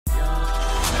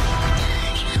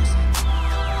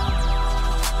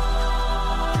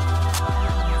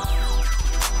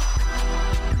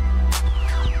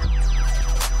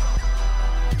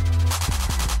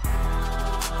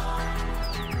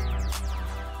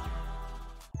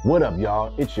What up,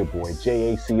 y'all? It's your boy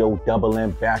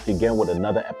JACO back again with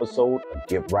another episode of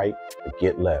Get Right or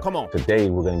Get Left. Come on.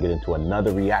 Today we're gonna get into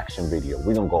another reaction video.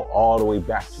 We're gonna go all the way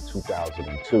back to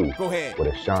 2002. Go ahead. With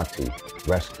Ashanti,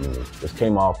 Rescue Me. This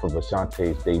came off of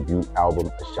Ashanti's debut album,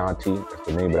 Ashanti. That's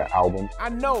the name of the album. I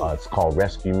know. It's called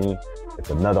Rescue Me. It's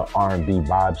another R&B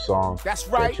vibe song. That's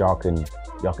right. That y'all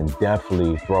can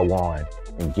definitely throw on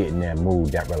and get in that mood,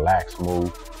 that relaxed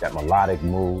mood, that melodic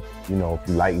mood. You know, if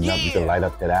you lighten up, you can light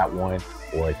up to that one.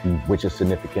 Or if you with your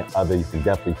significant other, you can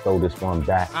definitely throw this one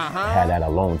back and have that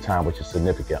alone time with your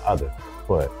significant other.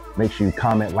 But make sure you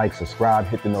comment, like, subscribe,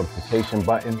 hit the notification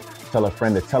button, tell a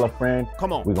friend to tell a friend.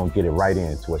 Come on. We're gonna get it right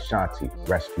into Ashanti,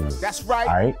 Rescue Me. That's right.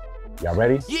 All right, y'all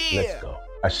ready? Yeah. Let's go.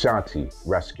 Ashanti,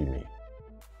 Rescue Me.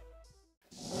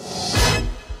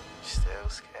 Still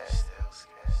scared.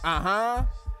 Uh-huh.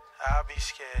 I'll be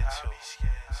scared too.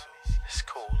 It's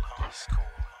cool, huh? It's cool.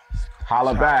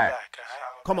 Holla back.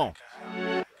 Come on.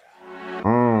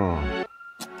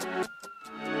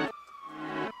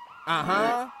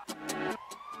 Uh-huh.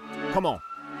 Come on.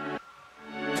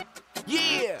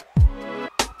 Yeah.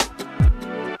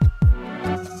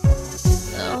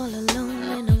 All alone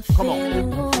and I'm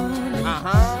feeling warm.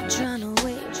 Trying to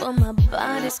wait for my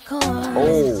body's call.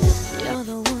 Oh. You're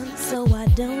the one, so why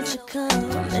don't you come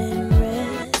and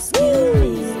rescue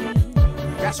me?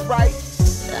 That's right.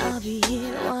 I'll be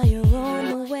here while you're on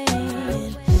the way,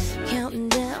 and counting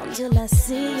down till I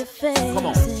see your face. Come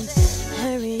on. And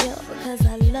hurry up, cause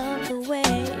I love the way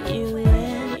you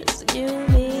rescue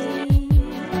me.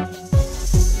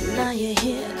 Now you're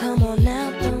here, come on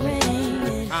out the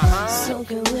rain, and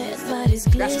soaking wet, body's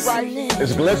glistening.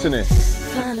 It's glistening.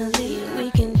 Finally,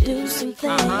 we can do some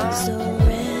things, so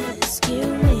rescue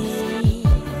me.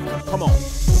 Come on.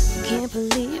 Can't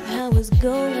believe how it's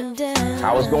going down.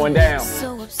 How it's going down.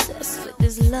 So obsessed with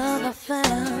this love I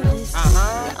found. It's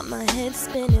got my head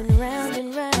spinning round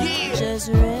and round. Just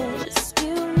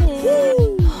rescue me.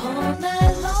 All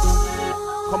night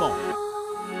long. Come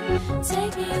on.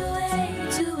 Take me away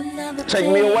to another Take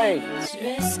me away. place.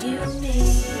 Rescue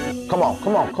me. Come on,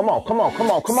 come on, come on, come on,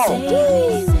 come on, come on.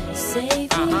 Save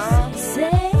me,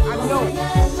 save I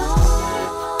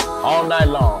know. All night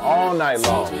long, all night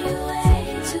long. Take me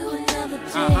away to another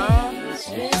place.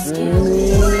 Rescue me.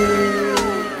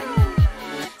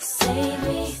 Save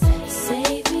me,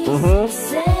 save me,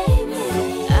 save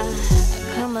me. I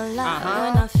come alive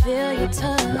when I feel your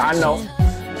touch. I know.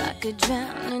 I could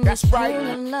drown in That's this right. pool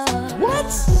of love.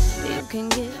 What? You can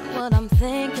get what I'm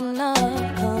thinking of.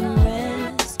 Come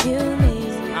rescue me.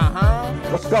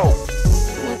 Let's go.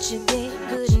 What you gave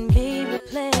couldn't be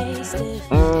replaced.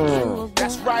 If you were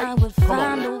That's gone, right. I would Come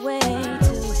find a way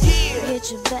to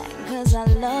get you back, cause I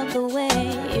love the way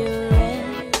you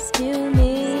rescue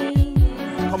me.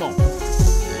 Come on.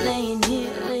 Laying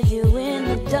here with you in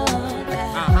the dark,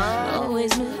 I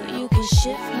always knew you could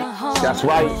shift my heart. That's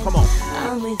right. Come on.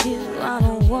 I'm with you, I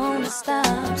don't wanna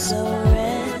stop, so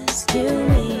rescue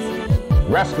me.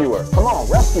 Rescuer. Come on,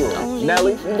 rescuer. Only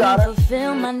Nelly, you got it.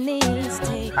 fulfill my needs,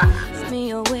 take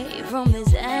me away from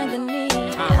this agony.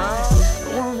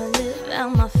 I wanna live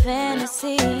out my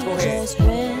fantasy. ahead. Just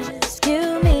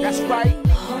rescue me. That's right.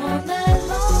 All night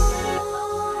long.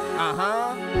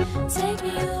 Take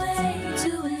me away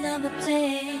to another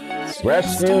place.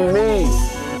 Rescue me.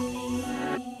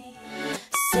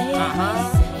 Save me,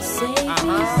 save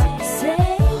me, save me.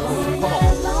 Come on.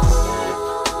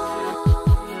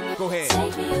 Go ahead.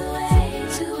 Take me away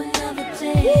to another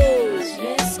place.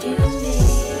 Rescue me.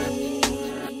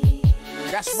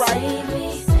 That's right. Save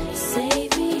me,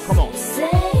 save me. Come on.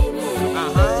 Save me.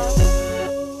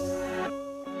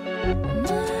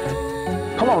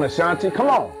 Come on, Ashanti, come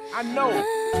on. I know.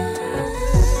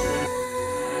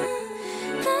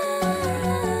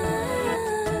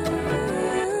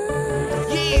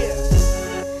 Yeah.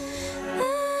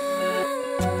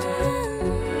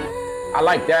 I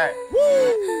like that.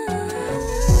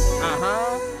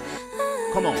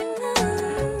 Come on.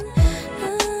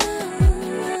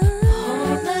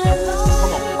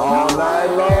 All night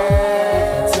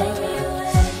long. Take me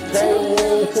away. Take me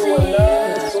to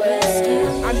another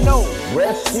place. I know.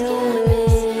 Rescue me.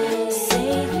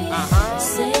 Save me,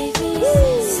 save me,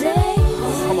 save me.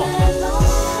 Come on.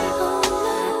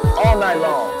 All night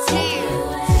long. Take me,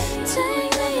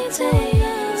 take me,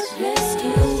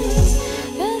 rescue me,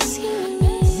 rescue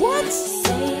me. What?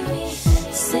 Save me,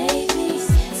 save me,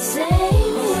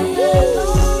 save me.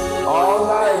 All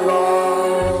night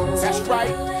long. That's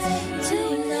right. To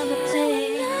another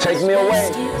place. Take me away.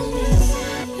 Rescue me,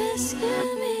 rescue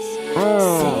me.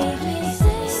 Save me,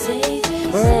 save me,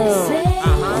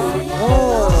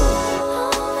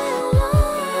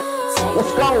 save me.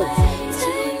 Let's go.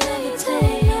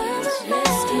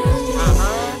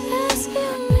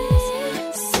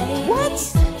 What?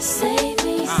 Save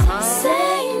me, Uh-huh.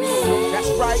 save me. That's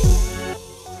right.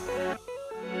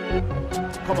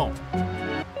 Come on.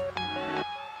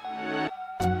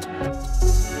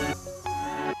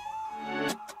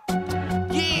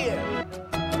 Yeah.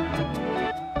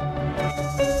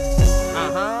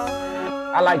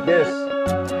 Uh-huh. I like this.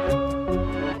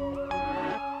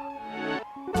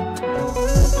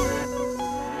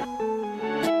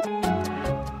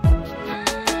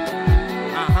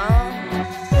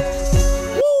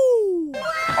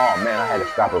 Oh man, I had to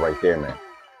stop it right there, man.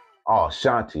 Oh,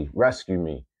 Ashanti, rescue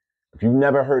me. If you've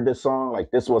never heard this song, like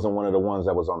this wasn't one of the ones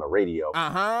that was on the radio.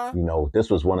 Uh-huh. You know, this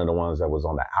was one of the ones that was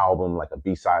on the album, like a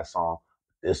B-side song.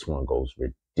 This one goes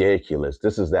ridiculous.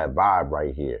 This is that vibe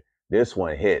right here. This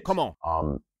one hit. Come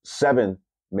on. Seven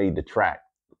made the track,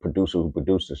 the producer who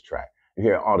produced this track. You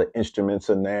hear all the instruments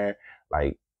in there.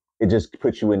 Like, it just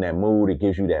puts you in that mood. It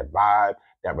gives you that vibe,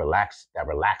 that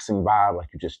relaxing vibe, like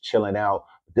you're just chilling out.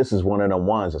 This is one of the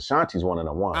ones. Ashanti's one of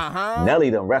the ones. Uh-huh.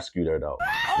 Nelly done rescued her, though.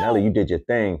 Nelly, you did your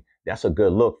thing. That's a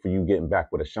good look for you getting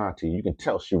back with Ashanti. You can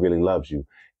tell she really loves you.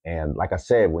 And like I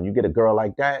said, when you get a girl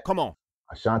like that, Come on.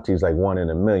 Ashanti's like 1 in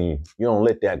a million. You don't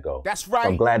let that go. That's So right.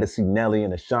 I'm glad to see Nelly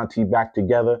and Ashanti back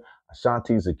together.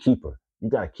 Ashanti's a keeper. You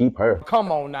got to keep her.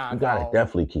 Come on now. You got to dog.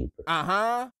 definitely keep her.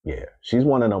 Uh-huh. Yeah, she's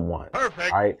one of them ones.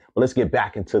 Perfect. All right, but let's get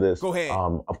back into this. Go ahead.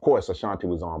 Of course, Ashanti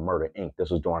was on Murder Inc.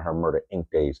 This was during her Murder Inc.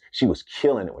 days. She was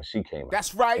killing it when she came out.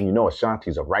 That's right. And you know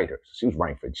Ashanti's a writer. She was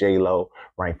writing for J-Lo,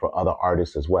 writing for other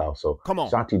artists as well. So Come on.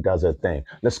 Ashanti does her thing.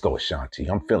 Let's go, Ashanti.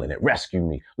 I'm feeling it. Rescue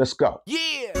me. Let's go.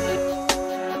 Yeah.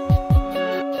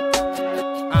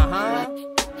 Uh-huh.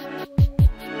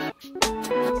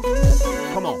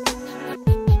 Come on.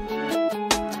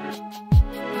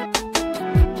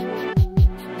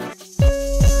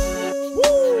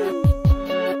 Woo.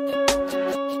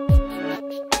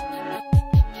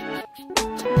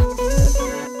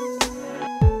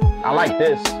 I like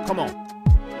this. Come on.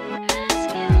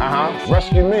 Uh-huh.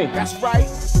 Rescue me. That's right.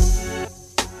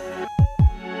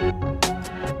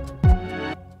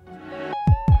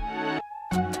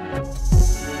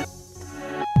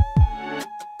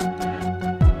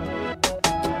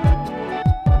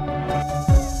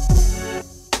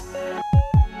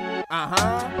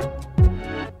 Uh-huh.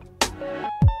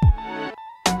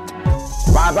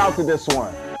 Vibe out to this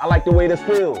one. I like the way this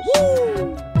feels.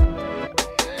 Woo.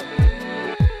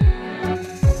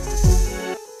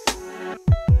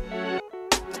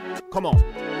 Come on.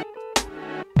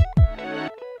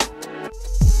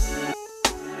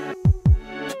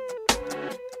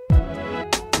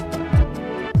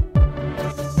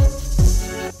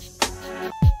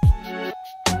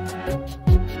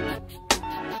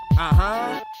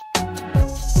 Uh-huh.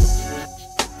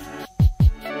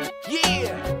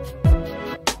 Yeah.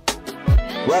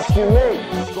 Rescue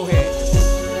me. Go ahead.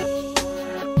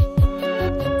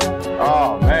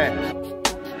 Oh, man.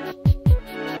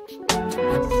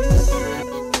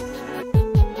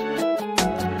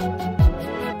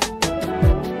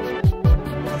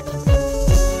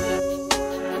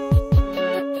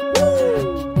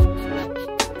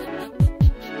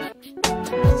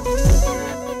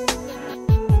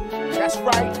 That's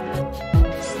right.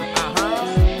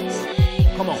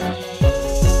 Uh-huh. Come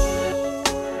on.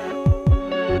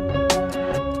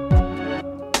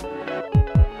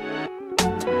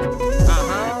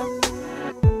 Uh-huh.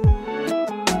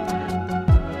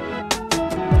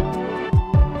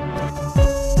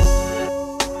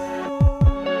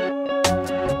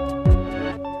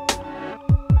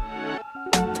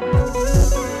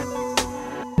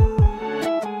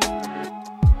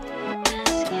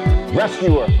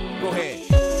 Rescue her. Go ahead.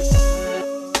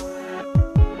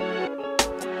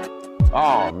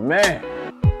 Oh, man.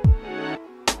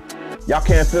 Y'all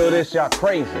can't feel this. Y'all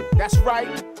crazy. That's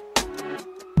right.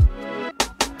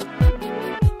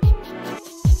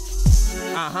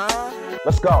 Uh-huh.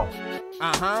 Let's go.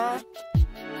 Uh-huh.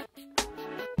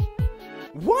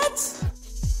 What?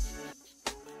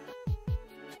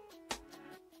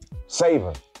 Save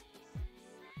her.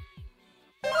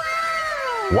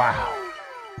 Wow.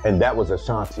 And that was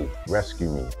Ashanti, Rescue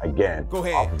Me, again. Go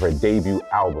ahead. Off of her debut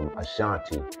album,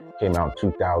 Ashanti, came out in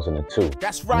 2002.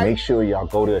 That's right. Make sure y'all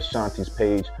go to Ashanti's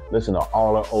page, listen to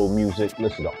all her old music,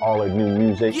 listen to all her new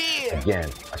music. Yeah. Again,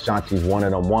 Ashanti's one of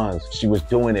them ones. She was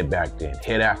doing it back then,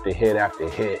 hit after hit after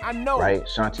hit. I know. Right?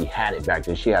 Ashanti had it back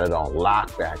then. She had it on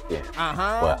lock back then.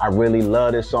 Uh-huh. But I really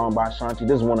love this song by Ashanti.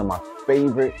 This is one of my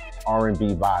favorite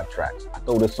R&B vibe tracks. I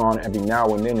throw this on every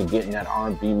now and then to get in that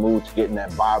R&B mood, to get in that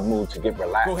vibe mood, to get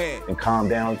relaxed Go ahead. and calm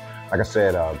down. Like I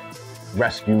said,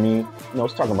 rescue me. You know,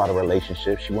 it's talking about a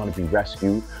relationship. She want to be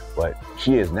rescued, but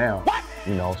she is now. What?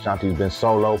 You know, Ashanti's been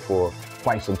solo for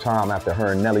quite some time after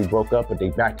her and Nelly broke up, but they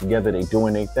back together, they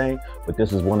doing their thing. But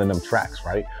this is one of them tracks,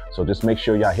 right? So just make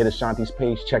sure y'all hit Ashanti's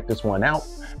page, check this one out.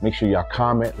 Make sure y'all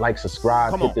comment, like,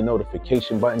 subscribe, hit the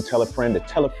notification button, tell a friend to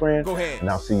tell a friend. Go ahead. And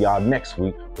I'll see y'all next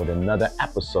week with another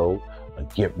episode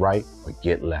of Get Right or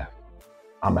Get Left.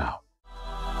 I'm out.